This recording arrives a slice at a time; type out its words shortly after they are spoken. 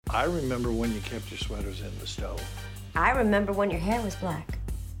I remember when you kept your sweaters in the stove. I remember when your hair was black.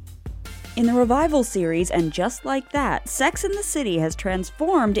 In the revival series, and just like that, Sex and the City has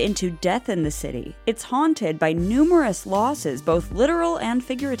transformed into Death in the City. It's haunted by numerous losses, both literal and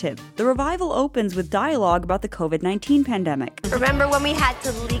figurative. The revival opens with dialogue about the COVID-19 pandemic. Remember when we had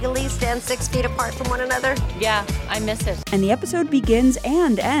to legally stand 6 feet apart from one another? Yeah, I miss it. And the episode begins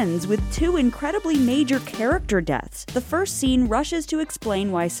and ends with 2 incredibly major character deaths. The first scene rushes to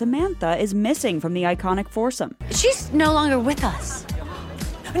explain why Samantha is missing from the iconic foursome. She's no longer with us.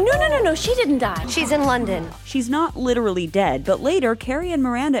 No, she didn't die. She's in London. She's not literally dead, but later, Carrie and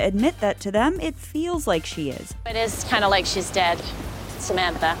Miranda admit that to them, it feels like she is. It is kind of like she's dead,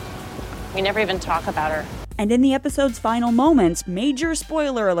 Samantha. We never even talk about her. And in the episode's final moments, major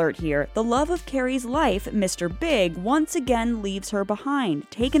spoiler alert here, the love of Carrie's life, Mr. Big, once again leaves her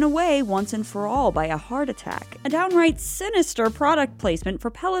behind, taken away once and for all by a heart attack. A downright sinister product placement for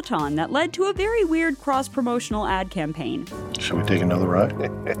Peloton that led to a very weird cross-promotional ad campaign. Should we take another ride?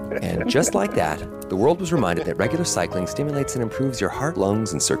 And just like that, the world was reminded that regular cycling stimulates and improves your heart,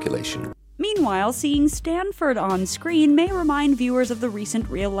 lungs, and circulation. Meanwhile, seeing Stanford on screen may remind viewers of the recent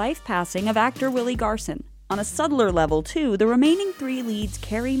real-life passing of actor Willie Garson. On a subtler level, too, the remaining 3 leads,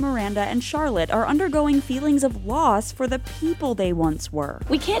 Carrie, Miranda, and Charlotte, are undergoing feelings of loss for the people they once were.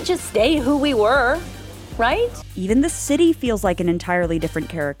 We can't just stay who we were, right? Even the city feels like an entirely different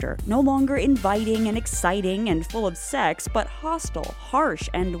character, no longer inviting and exciting and full of sex, but hostile, harsh,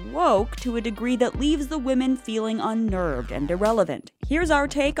 and woke to a degree that leaves the women feeling unnerved and irrelevant. Here's our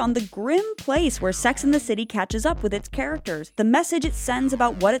take on the grim place where Sex and the City catches up with its characters, the message it sends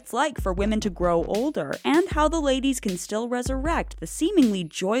about what it's like for women to grow older, and how the ladies can still resurrect the seemingly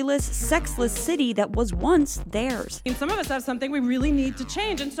joyless, sexless city that was once theirs. And some of us have something we really need to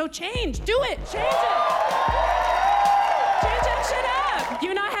change, and so change. Do it! Change it! Change that shit up!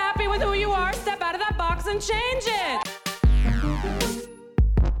 You're not happy with who you are? Step out of that box and change it!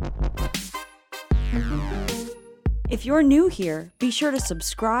 If you're new here, be sure to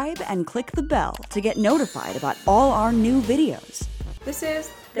subscribe and click the bell to get notified about all our new videos. This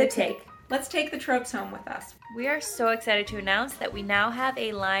is The Take. Let's take the tropes home with us. We are so excited to announce that we now have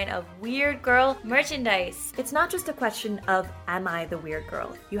a line of Weird Girl merchandise. It's not just a question of, am I the weird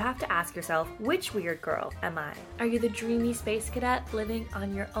girl? You have to ask yourself, which weird girl am I? Are you the dreamy space cadet living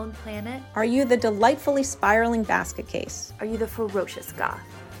on your own planet? Are you the delightfully spiraling basket case? Are you the ferocious goth?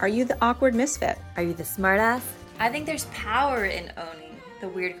 Are you the awkward misfit? Are you the smartass? I think there's power in owning the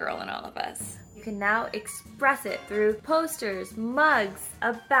weird girl in all of us. You can now express it through posters, mugs,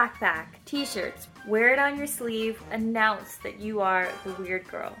 a backpack, t-shirts. Wear it on your sleeve, announce that you are the weird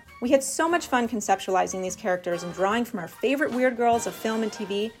girl. We had so much fun conceptualizing these characters and drawing from our favorite weird girls of film and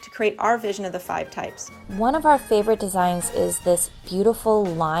TV to create our vision of the 5 types. One of our favorite designs is this beautiful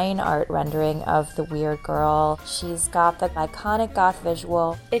line art rendering of the weird girl. She's got the iconic goth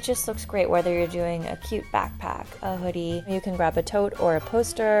visual. It just looks great whether you're doing a cute backpack, a hoodie. You can grab a tote or a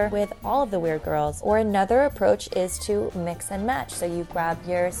poster with all of the weird girls. Or another approach is to mix and match. So you grab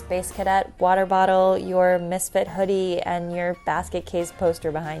your Space Cadet water bottle, your Misfit hoodie, and your basket case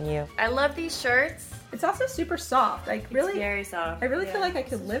poster behind you. I love these shirts. It's also super soft. It's very soft. I really feel like I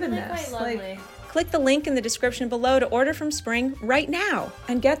could live in this. Quite lovely. Click the link in the description below to order from Spring right now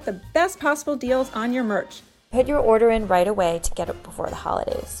and get the best possible deals on your merch. Put your order in right away to get it before the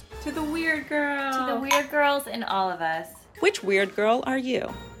holidays. To the weird girl. To the weird girls in all of us. Which weird girl are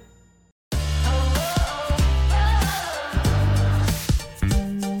you?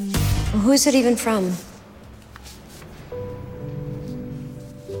 Who's it even from?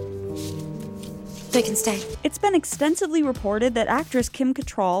 They can stay. It's been extensively reported that actress Kim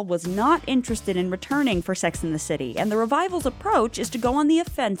Cattrall was not interested in returning for Sex and the City, and the revival's approach is to go on the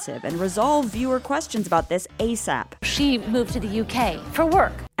offensive and resolve viewer questions about this ASAP. She moved to the UK for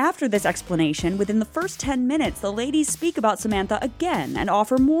work. After this explanation, within the first 10 minutes, the ladies speak about Samantha again and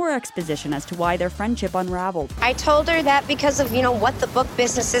offer more exposition as to why their friendship unraveled. I told her that because of, what the book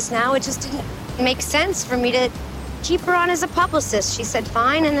business is now, it just didn't make sense for me to keep her on as a publicist. She said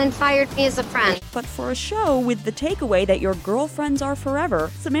fine and then fired me as a friend. But for a show with the takeaway that your girlfriends are forever,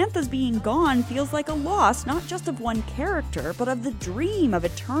 Samantha's being gone feels like a loss not just of one character, but of the dream of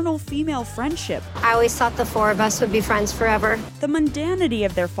eternal female friendship. I always thought the 4 of us would be friends forever. The mundanity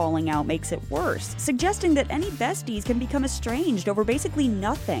of their falling out makes it worse, suggesting that any besties can become estranged over basically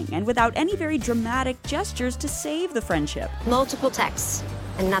nothing and without any very dramatic gestures to save the friendship. Multiple texts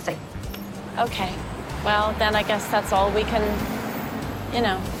and nothing. Okay. Well, then I guess that's all we can,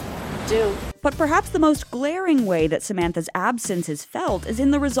 do. But perhaps the most glaring way that Samantha's absence is felt is in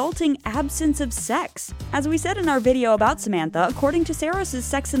the resulting absence of sex. As we said in our video about Samantha, according to Saros's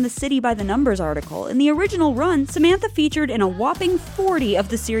Sex and the City by the Numbers article, in the original run, Samantha featured in a whopping 40 of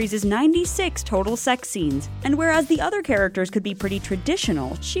the series' 96 total sex scenes. And whereas the other characters could be pretty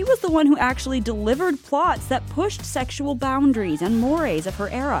traditional, she was the one who actually delivered plots that pushed sexual boundaries and mores of her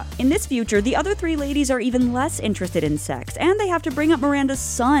era. In this future, the other three ladies are even less interested in sex, and they have to bring up Miranda's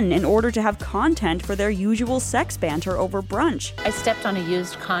son in order to have content for their usual sex banter over brunch. I stepped on a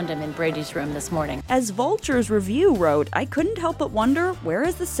used condom in Brady's room this morning. As Vulture's review wrote, I couldn't help but wonder, where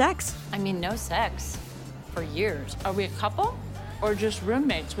is the sex? I mean, no sex. For years. Are we a couple? Or just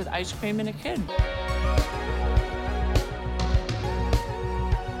roommates with ice cream and a kid?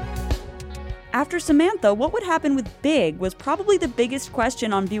 After Samantha, what would happen with Big was probably the biggest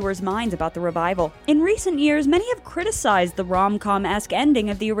question on viewers' minds about the revival. In recent years, many have criticized the rom-com-esque ending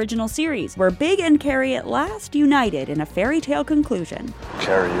of the original series, where Big and Carrie at last united in a fairy tale conclusion.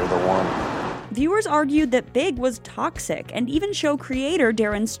 Carrie, you're the one. Viewers argued that Big was toxic, and even show creator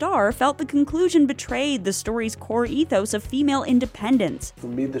Darren Star felt the conclusion betrayed the story's core ethos of female independence. For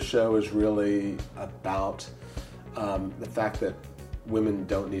me, the show is really about the fact that women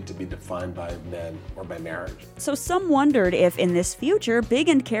don't need to be defined by men or by marriage. So some wondered if, in this future, Big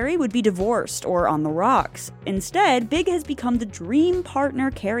and Carrie would be divorced or on the rocks. Instead, Big has become the dream partner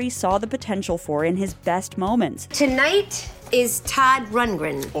Carrie saw the potential for in his best moments. Tonight is Todd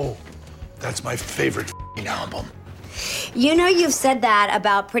Rundgren. Oh, that's my favorite album. You know you've said that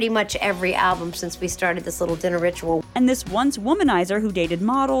about pretty much every album since we started this little dinner ritual. And this once womanizer who dated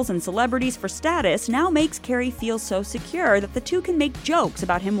models and celebrities for status now makes Carrie feel so secure that the two can make jokes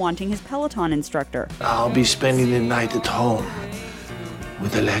about him wanting his Peloton instructor. I'll be spending the night at home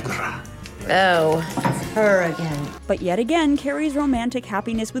with Allegra. Oh, her again. But yet again, Carrie's romantic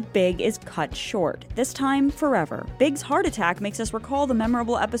happiness with Big is cut short, this time forever. Big's heart attack makes us recall the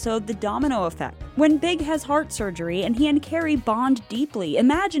memorable episode The Domino Effect, when Big has heart surgery and he and Carrie bond deeply,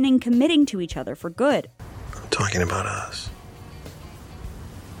 imagining committing to each other for good. I'm talking about us.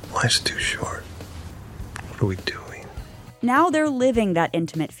 Life's too short. What are we doing? Now they're living that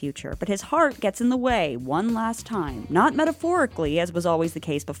intimate future, but his heart gets in the way one last time. Not metaphorically, as was always the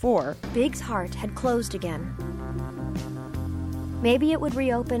case before. Big's heart had closed again. Maybe it would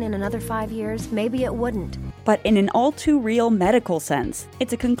reopen in another 5 years, maybe it wouldn't. But in an all-too-real medical sense.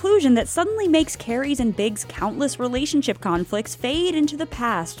 It's a conclusion that suddenly makes Carrie's and Big's countless relationship conflicts fade into the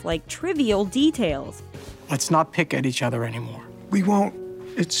past like trivial details. Let's not pick at each other anymore. We won't.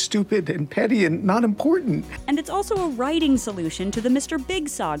 It's stupid and petty and not important. And it's also a writing solution to the Mr. Big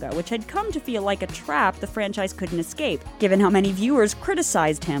saga, which had come to feel like a trap the franchise couldn't escape, given how many viewers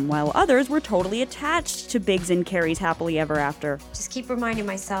criticized him, while others were totally attached to Big's and Carrie's happily ever after. Just keep reminding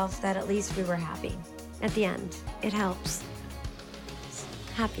myself that at least we were happy. At the end, it helps.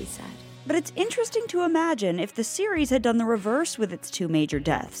 Happy, sad. But it's interesting to imagine if the series had done the reverse with its two major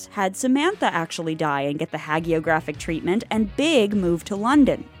deaths, had Samantha actually die and get the hagiographic treatment, and Big move to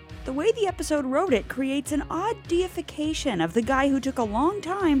London. The way the episode wrote it creates an odd deification of the guy who took a long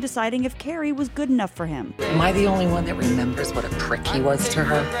time deciding if Carrie was good enough for him. Am I the only one that remembers what a prick he was to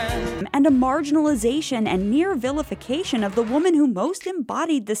her? And a marginalization and near vilification of the woman who most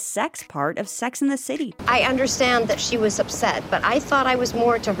embodied the sex part of Sex and the City. I understand that she was upset, but I thought I was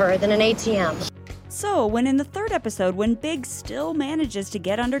more to her than an ATM. So, when in the third episode, when Big still manages to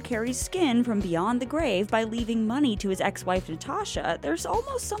get under Carrie's skin from beyond the grave by leaving money to his ex-wife Natasha, there's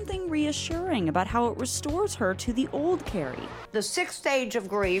almost something reassuring about how it restores her to the old Carrie. The sixth stage of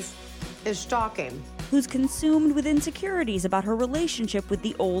grief is stalking. Who's consumed with insecurities about her relationship with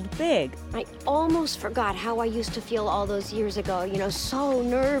the old Big. I almost forgot how I used to feel all those years ago, so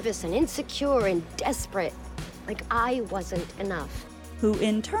nervous and insecure and desperate. Like I wasn't enough. Who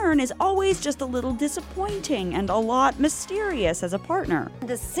in turn is always just a little disappointing and a lot mysterious as a partner.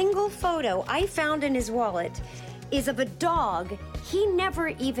 The single photo I found in his wallet is of a dog he never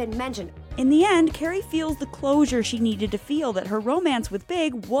even mentioned. In the end, Carrie feels the closure she needed to feel that her romance with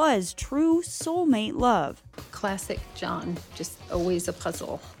Big was true soulmate love. Classic John, just always a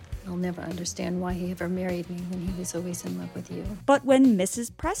puzzle. I'll never understand why he ever married me when he was always in love with you. But when Mrs.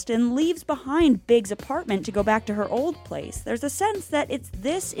 Preston leaves behind Big's apartment to go back to her old place, there's a sense that it's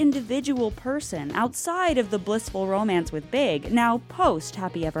this individual person, outside of the blissful romance with Big, now post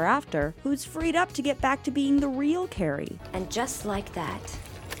Happy Ever After, who's freed up to get back to being the real Carrie. And just like that,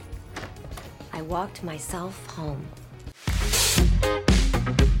 I walked myself home.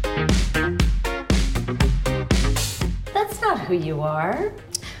 That's not who you are.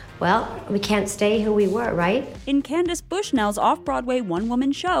 well, we can't stay who we were, right? In Candace Bushnell's off-Broadway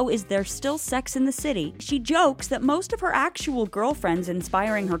one-woman show Is There Still Sex in the City, she jokes that most of her actual girlfriends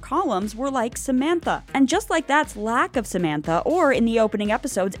inspiring her columns were like Samantha. And just like that's lack of Samantha, or in the opening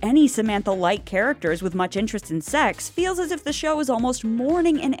episodes, any Samantha-like characters with much interest in sex, feels as if the show is almost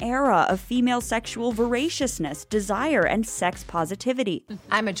mourning an era of female sexual voraciousness, desire, and sex positivity.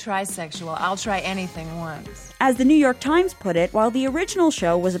 I'm a trisexual. I'll try anything once. As the New York Times put it, while the original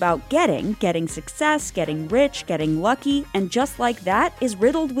show was about getting success, getting rich, getting lucky, and just like that is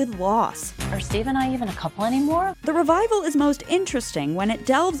riddled with loss. Are Steve and I even a couple anymore? The revival is most interesting when it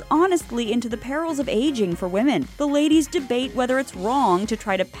delves honestly into the perils of aging for women. The ladies debate whether it's wrong to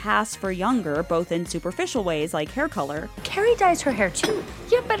try to pass for younger, both in superficial ways like hair color. Carrie dyes her hair too.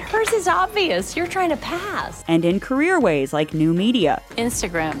 Yeah, but hers is obvious. You're trying to pass. And in career ways like new media.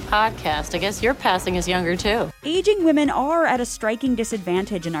 Instagram, podcast. I guess your passing is younger too. Aging women are at a striking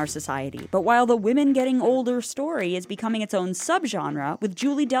disadvantage in our society, but while the women getting older story is becoming its own subgenre, with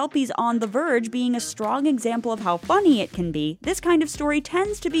Julie Delpy's On the Verge being a strong example of how funny it can be, this kind of story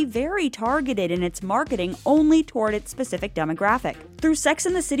tends to be very targeted in its marketing only toward its specific demographic. Through Sex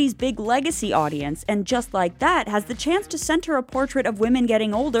and the City's big legacy audience, and Just Like That has the chance to center a portrait of women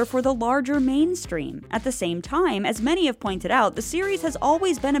getting older for the larger mainstream. At the same time, as many have pointed out, the series has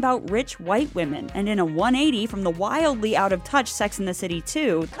always been about rich white women, and in a 180 from the wildly out-of-touch Sex and the City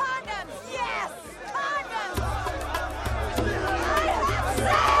 2,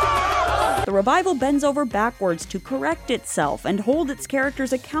 the revival bends over backwards to correct itself and hold its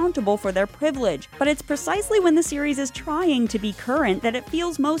characters accountable for their privilege. But it's precisely when the series is trying to be current that it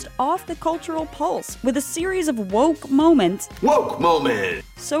feels most off the cultural pulse, with a series of woke moments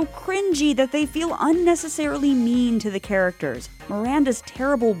so cringy that they feel unnecessarily mean to the characters. Miranda's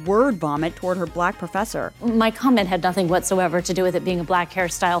terrible word vomit toward her black professor. My comment had nothing whatsoever to do with it being a black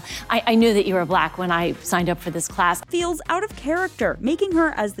hairstyle. I knew that you were black when I signed up for this class. Feels out of character, making her,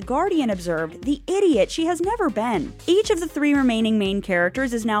 as The Guardian observed, the idiot she has never been. Each of the 3 remaining main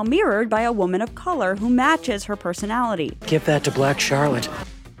characters is now mirrored by a woman of color who matches her personality. Give that to Black Charlotte.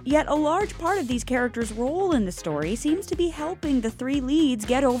 Yet a large part of these characters' role in the story seems to be helping the 3 leads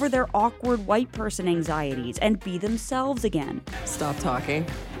get over their awkward white person anxieties and be themselves again. Stop talking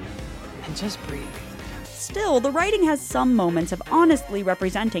and just breathe. Still, the writing has some moments of honestly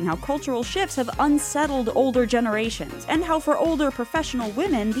representing how cultural shifts have unsettled older generations, and how for older professional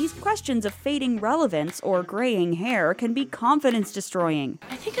women, these questions of fading relevance or graying hair can be confidence-destroying.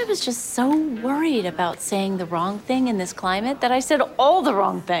 I think I was just so worried about saying the wrong thing in this climate that I said all the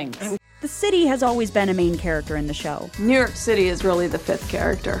wrong things. The city has always been a main character in the show. New York City is really the 5th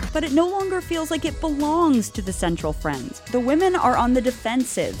character. But it no longer feels like it belongs to the central friends. The women are on the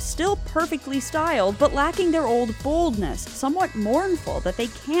defensive, still perfectly styled, but lacking their old boldness, somewhat mournful that they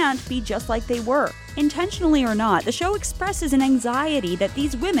can't be just like they were. Intentionally or not, the show expresses an anxiety that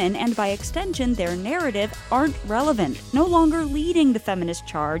these women, and by extension their narrative, aren't relevant, no longer leading the feminist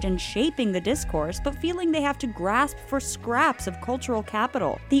charge and shaping the discourse, but feeling they have to grasp for scraps of cultural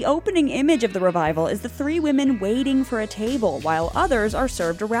capital. The opening image of the revival is the 3 women waiting for a table, while others are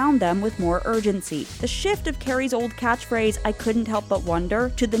served around them with more urgency. The shift of Carrie's old catchphrase, "I couldn't help but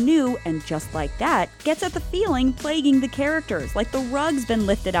wonder," to the new, "and just like that," gets at the feeling plaguing the characters, like the rug's been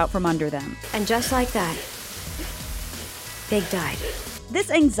lifted out from under them. And just like that, Big died. This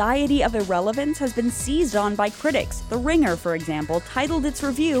anxiety of irrelevance has been seized on by critics. The Ringer, for example, titled its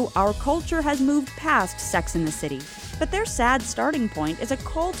review, "Our Culture Has Moved Past Sex in the City." But their sad starting point is a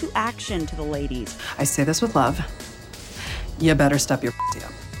call to action to the ladies. I say this with love. You better step your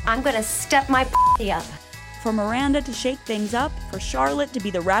up. I'm gonna step my up. For Miranda to shake things up, for Charlotte to be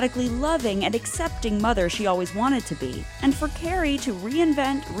the radically loving and accepting mother she always wanted to be, and for Carrie to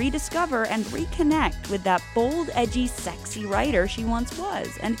reinvent, rediscover, and reconnect with that bold, edgy, sexy writer she once was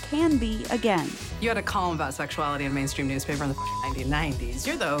and can be again. You had a column about sexuality in a mainstream newspaper in the 1990s.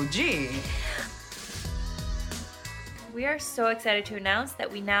 You're the OG. We are so excited to announce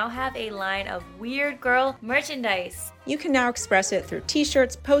that we now have a line of Weird Girl merchandise. You can now express it through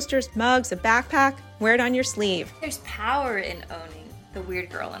t-shirts, posters, mugs, a backpack. Wear it on your sleeve. There's power in owning the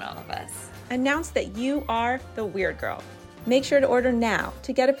weird girl in all of us. Announce that you are the Weird Girl. Make sure to order now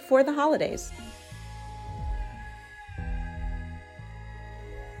to get it before the holidays.